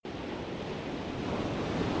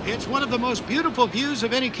It's one of the most beautiful views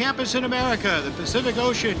of any campus in America, the Pacific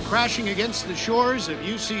Ocean crashing against the shores of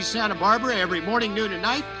UC Santa Barbara every morning, noon, and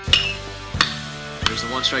night. There's the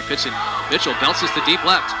one-strike pitch, and Mitchell bounces to deep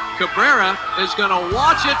left. Cabrera is going to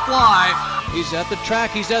watch it fly. He's at the track,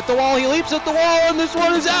 he's at the wall, he leaps at the wall, and this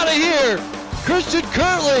one is out of here! Christian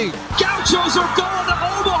Kirtley! Gauchos are going to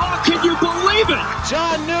Omaha, can you believe it?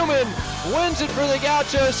 John Newman wins it for the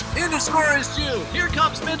Gauchos. In to score is Jew. Here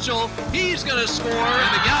comes Mitchell. He's going to score.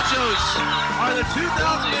 And the Gauchos are the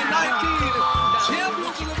 2019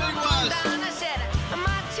 champions of the Big West.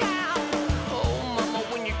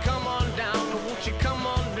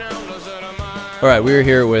 All right, we're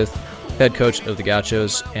here with head coach of the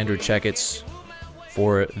Gauchos, Andrew Checketts,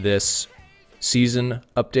 for this season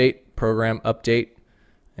update, program update.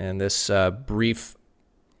 And this brief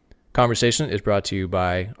conversation is brought to you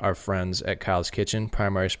by our friends at Kyle's Kitchen,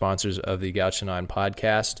 primary sponsors of the Gaucho 9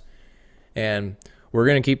 podcast. And we're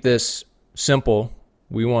going to keep this simple.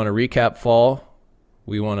 We want to recap fall.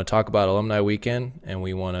 We want to talk about Alumni Weekend, and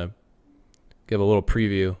we want to give a little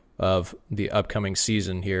preview of the upcoming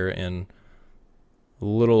season here in a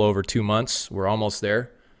little over 2 months. We're almost there.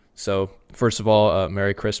 So first of all,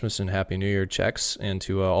 Merry Christmas and Happy New Year, Checks, and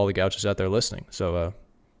to all the Gauchos out there listening. So,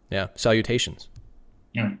 salutations.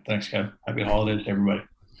 Yeah, thanks, Kev. Happy holidays to everybody.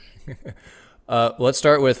 Let's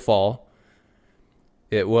start with fall.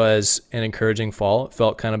 It was an encouraging fall. It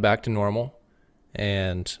felt kind of back to normal.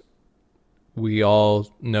 And we all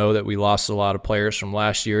know that we lost a lot of players from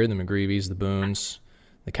last year, the McGreevy's, the Boones,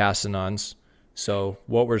 the Castanons. So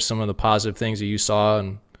what were some of the positive things that you saw,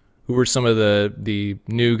 and who were some of the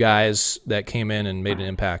new guys that came in and made an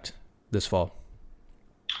impact this fall?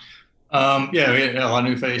 We had a lot of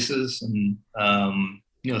new faces and,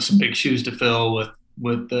 some big shoes to fill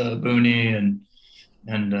with Booney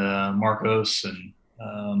and Marcos and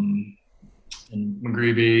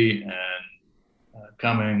McGreevy and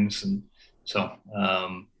Cummings. And so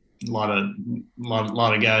a lot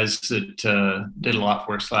of guys that did a lot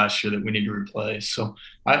for us last year that we need to replace. So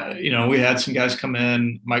we had some guys come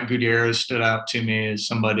in. Mike Gutierrez stood out to me as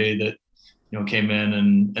somebody that, came in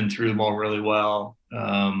and threw the ball really well.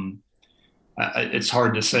 It's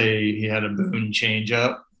hard to say he had a Boone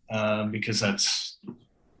changeup because that's,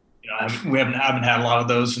 I haven't had a lot of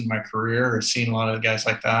those in my career or seen a lot of guys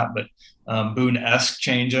like that, but Boone-esque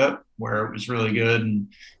changeup where it was really good and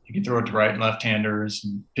he could throw it to right and left-handers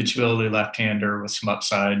and pitchability left-hander with some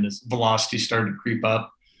upside, and his velocity started to creep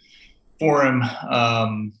up for him,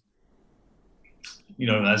 as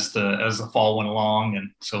the fall went along.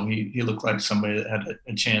 And so he looked like somebody that had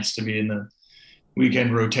a chance to be in the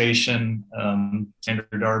weekend rotation.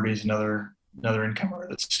 Andrew Darby's another incomer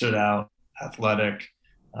that stood out, athletic,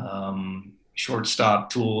 shortstop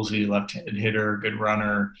tools, he's a left-handed hitter, good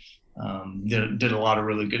runner, did a lot of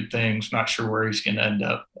really good things. Not sure where he's going to end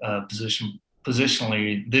up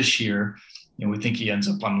positionally this year. We think he ends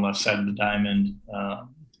up on the left side of the diamond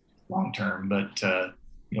long term, but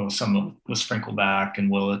some with Sprinkleback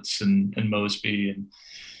and Willits and Mosby and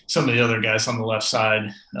some of the other guys on the left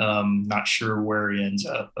side, not sure where he ends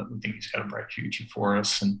up, but we think he's got a bright future for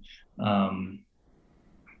us. And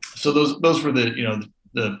so those were the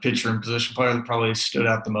pitcher and position player that probably stood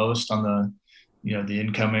out the most on the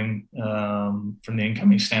incoming, from the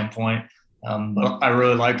incoming standpoint. But I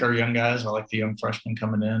really like our young guys. I like the young freshmen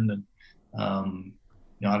coming in, and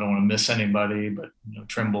I don't want to miss anybody, but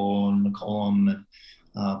Trimble and McCollum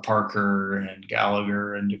and Parker and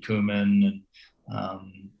Gallagher and DeKuman, and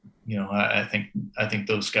I think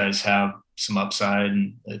those guys have some upside,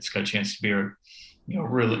 and it's got a chance to be a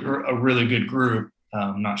really good group.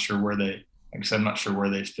 I'm not sure where they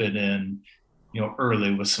fit in,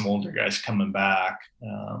 early with some older guys coming back,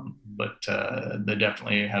 but they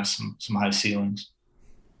definitely have some high ceilings.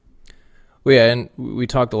 Well, yeah, and we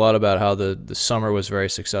talked a lot about how the summer was very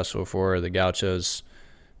successful for the Gauchos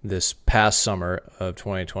this past summer of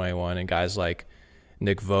 2021, and guys like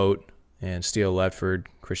Nick Vogt and Steele Ledford,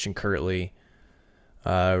 Christian Kirtley,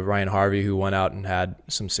 Ryan Harvey, who went out and had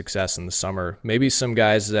some success in the summer. Maybe some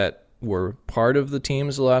guys that were part of the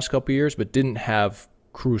teams the last couple of years but didn't have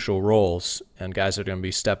crucial roles, and guys that are going to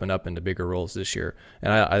be stepping up into bigger roles this year.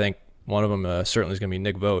 And I think one of them certainly is going to be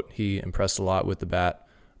Nick Vogt. He impressed a lot with the bat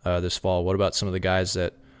this fall. What about some of the guys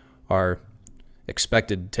that are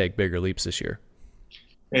expected to take bigger leaps this year?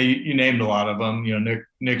 Yeah, you named a lot of them.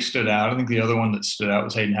 Nick stood out. I think the other one that stood out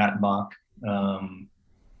was Hayden Hattenbach.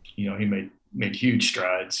 He made huge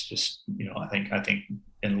strides. Just I think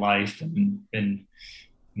in life and in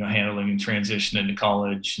handling and transition into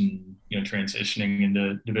college and, transitioning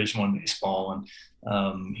into Division I baseball.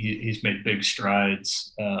 And he's made big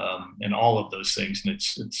strides in all of those things. And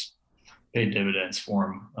it's paid dividends for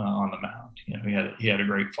him on the mound. He had a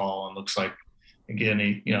great fall and looks like, again,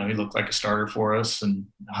 he looked like a starter for us and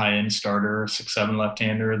a high-end starter, 6'7"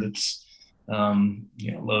 left-hander that's, high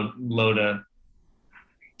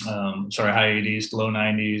 80s to low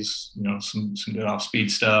 90s, some good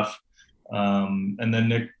off-speed stuff. And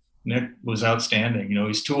then Nick was outstanding.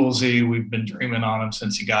 He's toolsy. We've been dreaming on him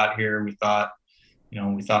since he got here. We thought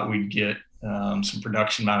we'd get some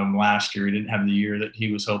production out of him last year. He didn't have the year that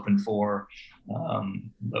he was hoping for,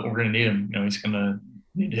 but we're going to need him. He's going to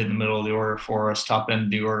need to hit the middle of the order for us, top end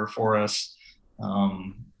of the order for us,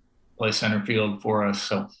 play center field for us.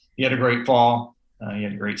 So he had a great fall. He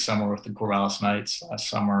had a great summer with the Corvallis Knights last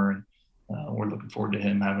summer, and we're looking forward to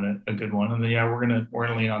him having a good one. And then, we're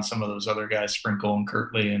gonna lean on some of those other guys, Sprinkle and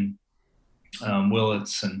Kirtley and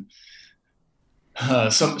Willits, and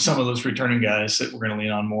some of those returning guys that we're going to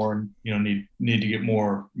lean on more, and need to get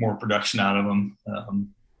more production out of them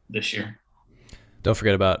this year. Don't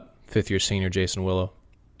forget about fifth-year senior Jason Willow.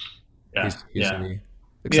 Yeah, he's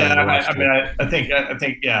I think,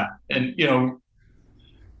 and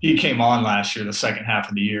he came on last year, the second half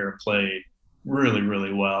of the year, and played really,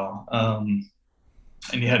 really well, and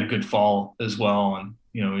he had a good fall as well. And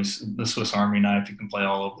he's the Swiss Army knife. He can play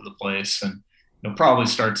all over the place, and probably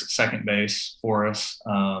starts at second base for us.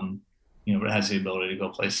 But has the ability to go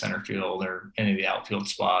play center field or any of the outfield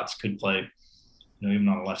spots. Could play, even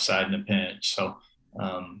on the left side in a pinch. So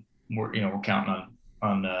we're counting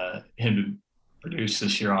on him to produce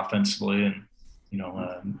this year offensively, and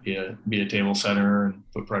be a table setter and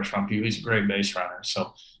put pressure on people. He's a great base runner.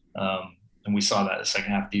 So and we saw that the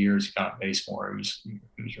second half of the year as he got on base more. He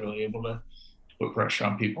was really able to put pressure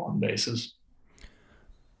on people on bases.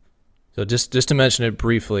 So just to mention it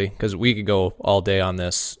briefly, because we could go all day on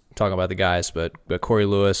this talking about the guys, but Corey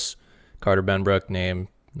Lewis, Carter Benbrook named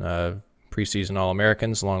preseason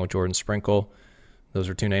All-Americans along with Jordan Sprinkle. Those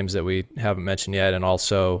are two names that we haven't mentioned yet, and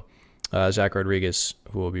also Zach Rodriguez,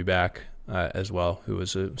 who will be back as well, who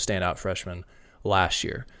was a standout freshman last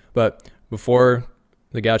year. But before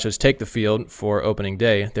the Gauchos take the field for opening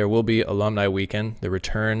day, there will be Alumni Weekend, the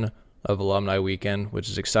return of Alumni Weekend, which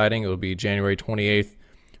is exciting. It will be January 28th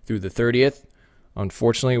through the 30th.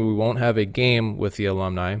 Unfortunately, we won't have a game with the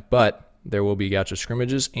alumni, but there will be Gaucho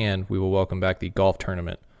scrimmages, and we will welcome back the golf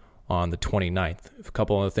tournament on the 29th. A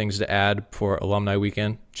couple of things to add for Alumni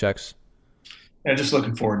Weekend. Checks? Yeah, just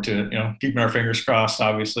looking forward to it. Keeping our fingers crossed,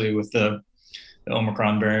 obviously, with the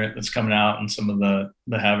Omicron variant that's coming out and some of the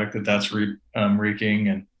havoc that's wreaking,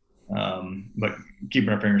 and but keeping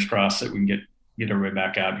our fingers crossed that we can get everybody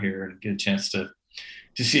back out here and get a chance to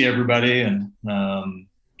see everybody. And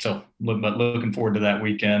but looking forward to that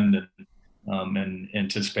weekend, and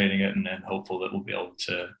anticipating it, and hopeful that we'll be able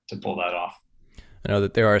to pull that off. I know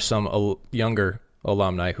that there are some younger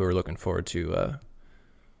alumni who are looking forward to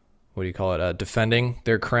defending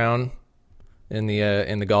their crown in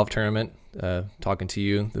the golf tournament. Talking to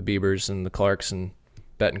you, the Biebers and the Clarks and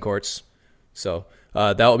Betancourts. So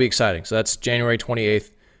that will be exciting. So that's January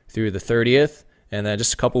 28th through the 30th. And then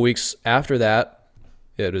just a couple weeks after that,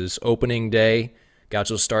 it is opening day.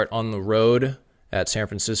 Gauchos start on the road at San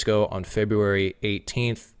Francisco on February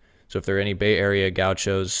 18th. So if there are any Bay Area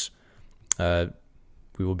Gauchos,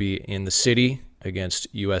 we will be in the city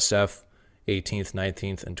against USF 18th,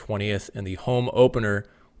 19th, and 20th. And the home opener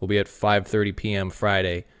will be at 5:30 p.m.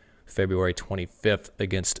 Friday, February 25th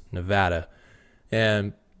against Nevada.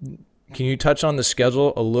 And can you touch on the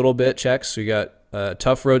schedule a little bit, Chex? So you got a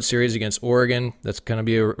tough road series against Oregon. That's going to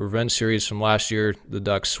be a revenge series from last year. The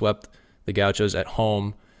Ducks swept the Gauchos at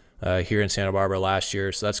home here in Santa Barbara last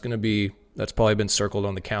year. So that's probably been circled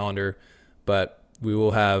on the calendar. But we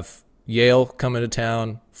will have Yale coming to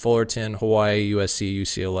town, Fullerton, Hawaii, USC,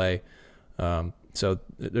 UCLA. So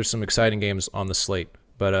there's some exciting games on the slate.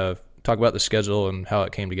 But talk about the schedule and how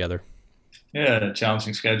it came together. Yeah,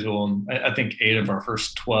 challenging schedule. And I think 8 of our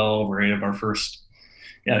first 12 or 8 of our first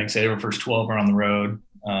 12 are on the road,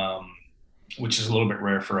 which is a little bit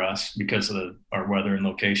rare for us because of our weather and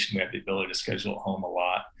location. We have the ability to schedule at home a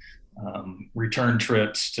lot. Return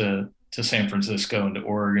trips to San Francisco and to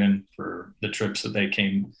Oregon for the trips that they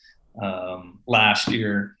came last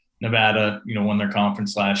year. Nevada, won their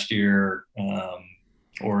conference last year.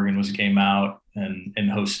 Oregon was a game out and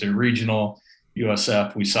hosted a regional.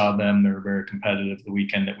 USF, we saw them. They were very competitive the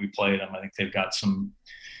weekend that we played them. I think they've got some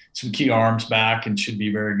key arms back and should be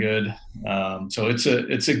very good. So it's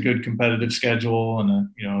a good competitive schedule and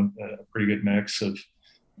a pretty good mix of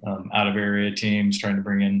out of area teams, trying to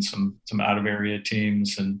bring in some out of area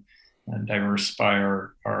teams and diversify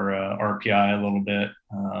our RPI a little bit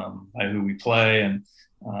by who we play. And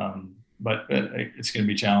but it's going to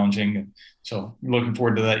be challenging. And so looking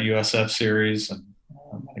forward to that USF series. And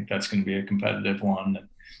I think that's going to be a competitive one.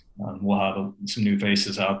 And we'll have some new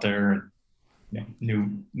faces out there, and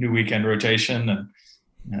new weekend rotation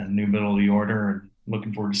and new middle of the order. And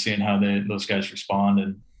looking forward to seeing how those guys respond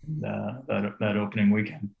in that opening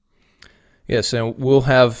weekend. Yes, and we'll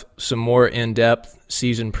have some more in-depth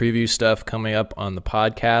season preview stuff coming up on the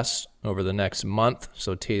podcast over the next month,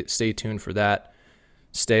 so stay tuned for that.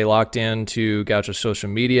 Stay locked in to Gauchos social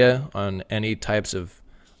media on any types of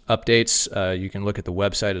updates. You can look at the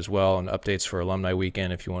website as well on updates for Alumni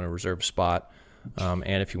Weekend if you want to reserve a spot,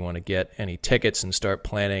 and if you want to get any tickets and start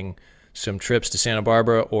planning some trips to Santa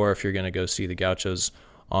Barbara, or if you're going to go see the Gauchos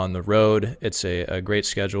on the road. It's a great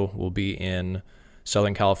schedule. We'll be in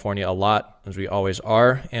Southern California a lot, as we always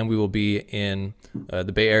are, and we will be in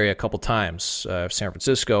the Bay Area a couple times. San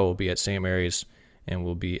Francisco will be at St. Mary's, and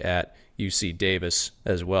we'll be at UC Davis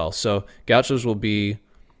as well. So Gauchos will be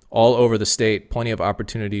all over the state. Plenty of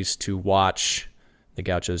opportunities to watch the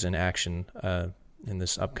Gauchos in action in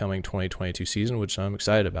this upcoming 2022 season, which I'm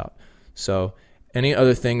excited about. So any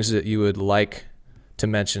other things that you would like to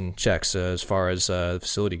mention, Checks, as far as the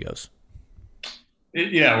facility goes?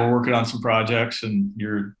 Yeah, we're working on some projects, and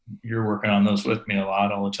you're working on those with me a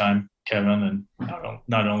lot all the time, Kevin. And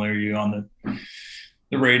not only are you on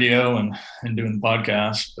the radio and doing the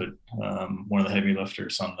podcast, but one of the heavy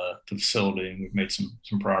lifters on the facility, and we've made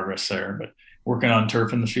some progress there. But working on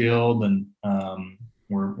turf in the field, and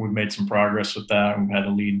we've made some progress with that. We've had a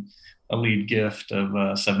lead gift of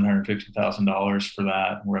 $750,000 for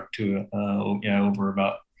that. We're up to over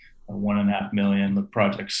about $1.5 million. The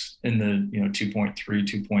project's in the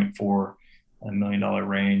 $2.4 million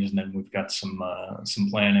range, and then we've got some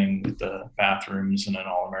planning with the bathrooms in an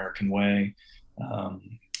all-American way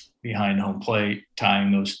behind home plate,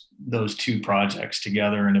 tying those two projects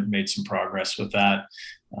together, and have made some progress with that,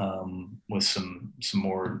 with some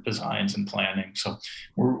more designs and planning. So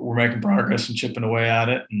we're making progress and chipping away at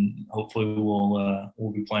it, and hopefully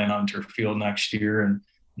we'll be playing on turf field next year, and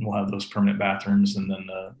we'll have those permanent bathrooms and then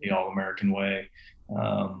the all-American way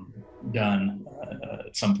done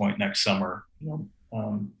at some point next summer.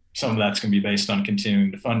 Some of that's going to be based on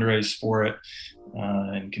continuing to fundraise for it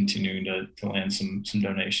and continuing to land some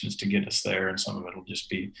donations to get us there, and some of it will just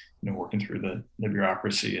be working through the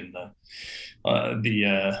bureaucracy and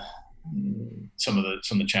some of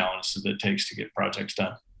the challenges that it takes to get projects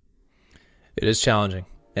done. It is challenging,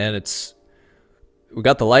 and we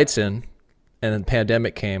got the lights in, and then the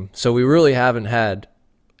pandemic came, so we really haven't had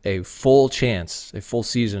a full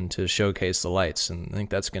season to showcase the lights, and I think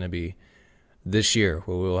that's going to be this year,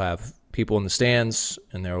 where we'll have people in the stands,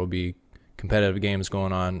 and there will be competitive games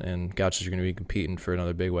going on, and Gauchos are going to be competing for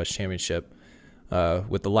another Big West championship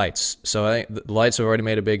with the lights. So I think the lights have already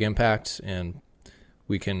made a big impact, and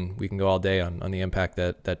we can go all day on the impact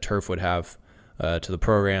that turf would have to the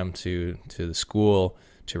program, to the school,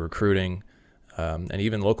 to recruiting, and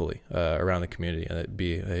even locally around the community. And it'd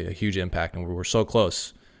be a huge impact, and we're so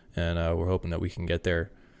close, and we're hoping that we can get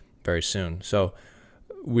there very soon. So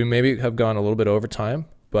we maybe have gone a little bit over time,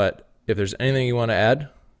 but if there's anything you want to add,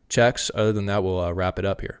 Checks, other than that, we'll wrap it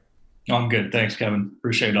up here. I'm good. Thanks, Kevin.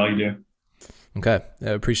 Appreciate all you do. Okay. I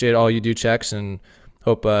appreciate all you do, Checks, and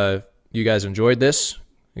hope you guys enjoyed this.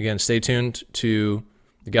 Again, stay tuned to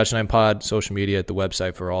the Gaucho 9 Pod social media at the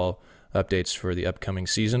website for all updates for the upcoming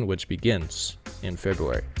season, which begins in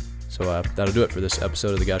February. So that'll do it for this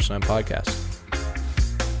episode of the Gaucho 9 Podcast.